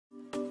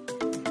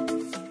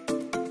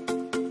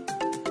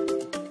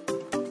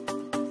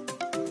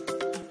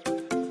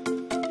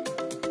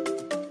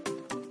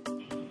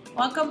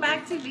Welcome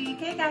back to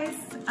BEK, guys.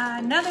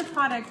 Another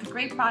product, a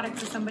great product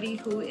for somebody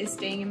who is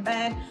staying in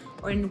bed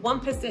or in one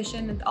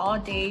position all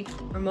day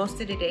or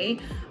most of the day.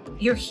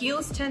 Your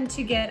heels tend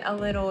to get a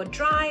little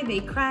dry,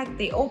 they crack,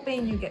 they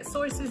open, you get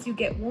sores, you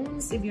get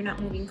wounds if you're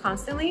not moving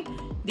constantly.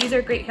 These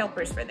are great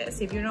helpers for this.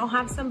 If you don't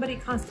have somebody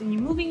constantly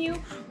moving you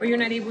or you're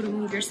not able to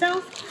move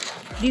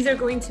yourself, these are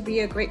going to be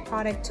a great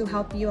product to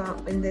help you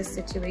out in this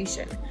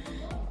situation.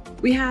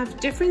 We have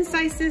different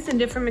sizes and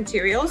different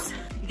materials.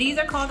 These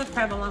are called the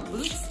prevalent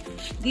boots.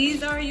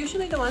 These are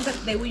usually the ones that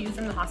they will use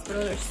in the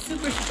hospital. They're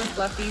super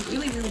fluffy,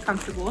 really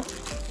comfortable.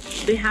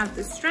 They have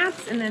the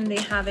straps and then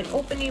they have an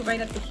opening right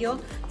at the heel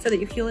so that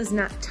your heel is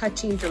not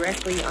touching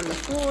directly on the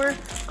floor,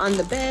 on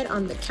the bed,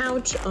 on the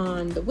couch,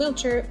 on the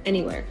wheelchair,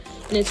 anywhere.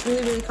 And it's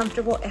really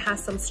comfortable. It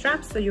has some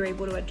straps so you're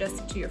able to adjust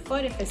it to your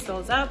foot if it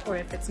swells up or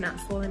if it's not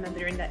swollen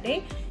during that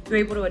day, you're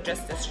able to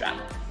adjust the strap.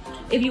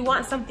 If you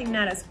want something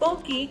not as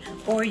bulky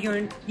or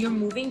you're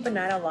moving but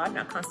not a lot,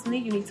 not constantly,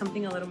 you need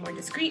something a little more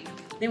discreet,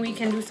 then we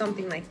can do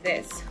something like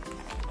this.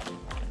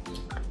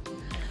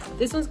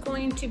 This one's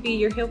going to be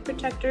your heel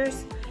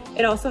protectors.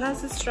 It also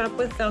has a strap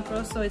with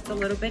Velcro, so it's a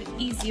little bit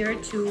easier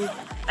to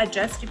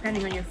adjust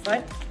depending on your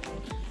foot.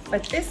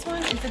 But this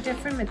one is a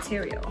different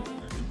material.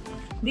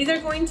 These are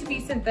going to be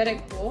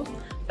synthetic wool,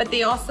 but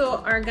they also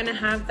are gonna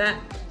have that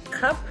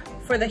cup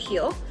for the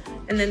heel,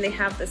 and then they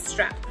have the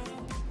strap.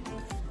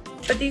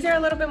 But these are a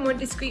little bit more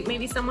discreet,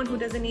 maybe someone who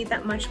doesn't need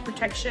that much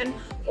protection,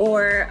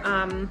 or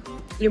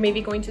you're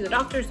maybe going to the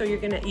doctor, so you're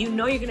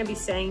gonna be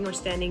staying or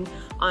standing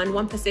on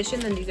one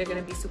position, then these are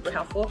gonna be super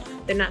helpful.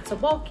 They're not so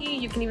bulky,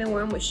 you can even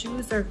wear them with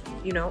shoes or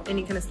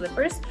any kind of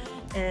slippers,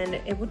 and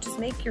it will just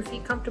make your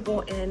feet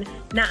comfortable and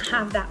not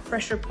have that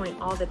pressure point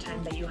all the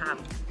time that you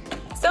have.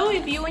 So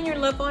if you and your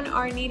loved one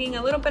are needing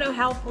a little bit of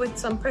help with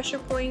some pressure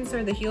points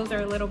or the heels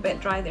are a little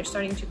bit dry, they're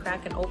starting to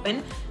crack and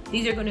open,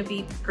 these are going to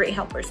be great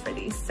helpers for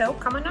these. So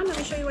come on down, let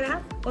me show you what I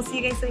have. We'll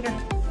see you guys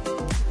later.